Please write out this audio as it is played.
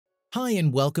Hi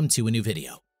and welcome to a new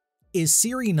video. Is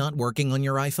Siri not working on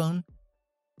your iPhone?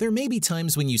 There may be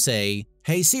times when you say,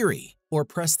 "Hey Siri," or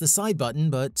press the side button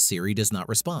but Siri does not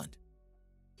respond.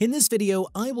 In this video,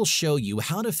 I will show you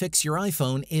how to fix your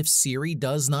iPhone if Siri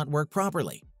does not work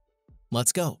properly.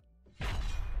 Let's go.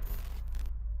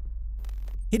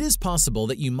 It is possible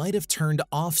that you might have turned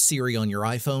off Siri on your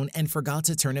iPhone and forgot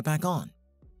to turn it back on.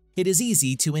 It is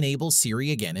easy to enable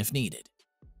Siri again if needed.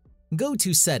 Go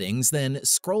to Settings, then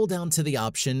scroll down to the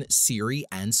option Siri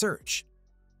and Search.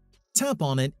 Tap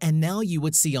on it and now you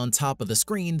would see on top of the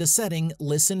screen the setting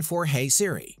Listen for Hey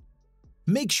Siri.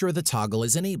 Make sure the toggle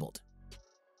is enabled.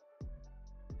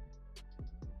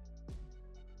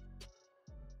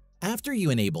 After you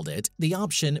enabled it, the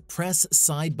option Press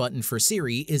Side Button for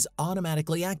Siri is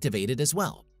automatically activated as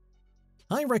well.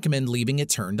 I recommend leaving it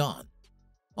turned on.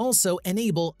 Also,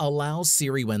 enable Allow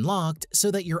Siri when locked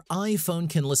so that your iPhone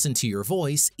can listen to your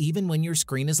voice even when your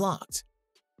screen is locked.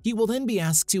 You will then be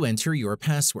asked to enter your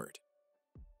password.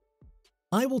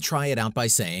 I will try it out by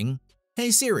saying,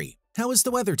 "Hey Siri, how is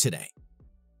the weather today?"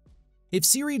 If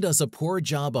Siri does a poor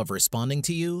job of responding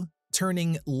to you,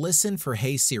 turning Listen for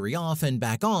Hey Siri off and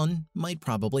back on might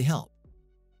probably help.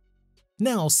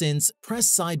 Now, since Press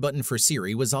Side Button for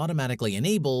Siri was automatically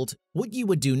enabled, what you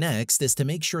would do next is to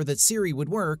make sure that Siri would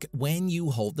work when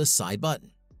you hold the side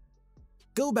button.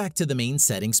 Go back to the main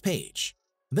settings page.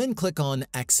 Then click on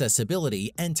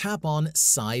Accessibility and tap on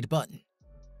Side Button.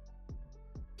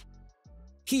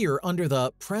 Here, under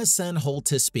the Press and Hold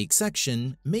to Speak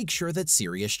section, make sure that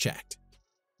Siri is checked.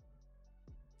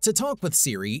 To talk with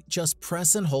Siri, just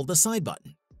press and hold the side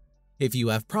button. If you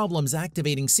have problems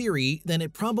activating Siri, then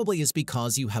it probably is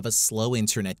because you have a slow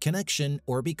internet connection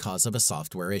or because of a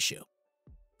software issue.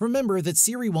 Remember that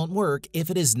Siri won't work if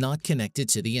it is not connected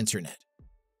to the internet.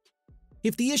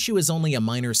 If the issue is only a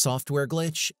minor software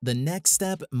glitch, the next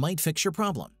step might fix your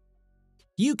problem.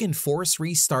 You can force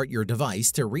restart your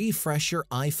device to refresh your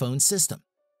iPhone system.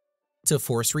 To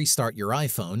force restart your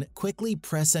iPhone, quickly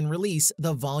press and release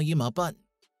the volume up button.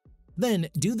 Then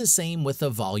do the same with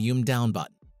the volume down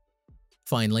button.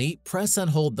 Finally, press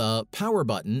and hold the power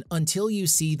button until you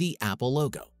see the Apple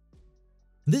logo.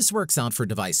 This works out for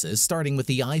devices starting with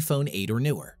the iPhone 8 or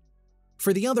newer.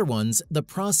 For the other ones, the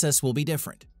process will be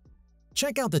different.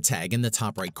 Check out the tag in the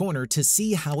top right corner to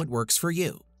see how it works for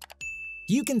you.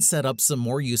 You can set up some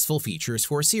more useful features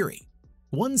for Siri.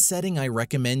 One setting I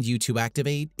recommend you to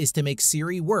activate is to make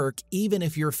Siri work even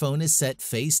if your phone is set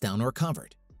face down or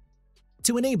covered.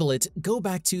 To enable it, go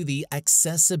back to the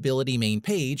Accessibility main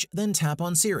page, then tap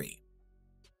on Siri.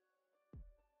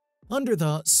 Under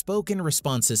the Spoken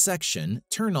Responses section,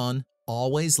 turn on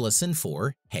Always Listen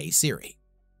for Hey Siri.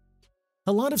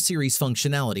 A lot of Siri's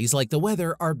functionalities, like the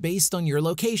weather, are based on your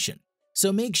location,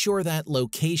 so make sure that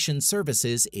Location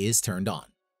Services is turned on.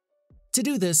 To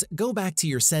do this, go back to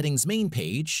your Settings main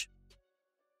page,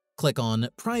 click on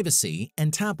Privacy,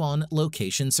 and tap on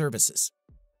Location Services.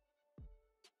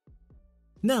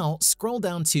 Now, scroll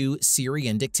down to Siri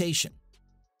and Dictation.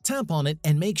 Tap on it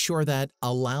and make sure that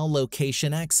Allow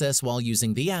Location Access while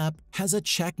using the app has a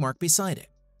check mark beside it.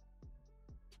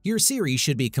 Your Siri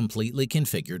should be completely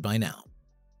configured by now.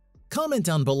 Comment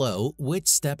down below which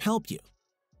step helped you.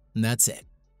 And that's it.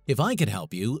 If I could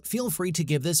help you, feel free to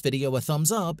give this video a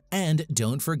thumbs up and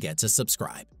don't forget to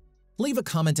subscribe. Leave a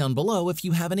comment down below if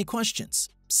you have any questions.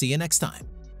 See you next time.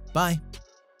 Bye.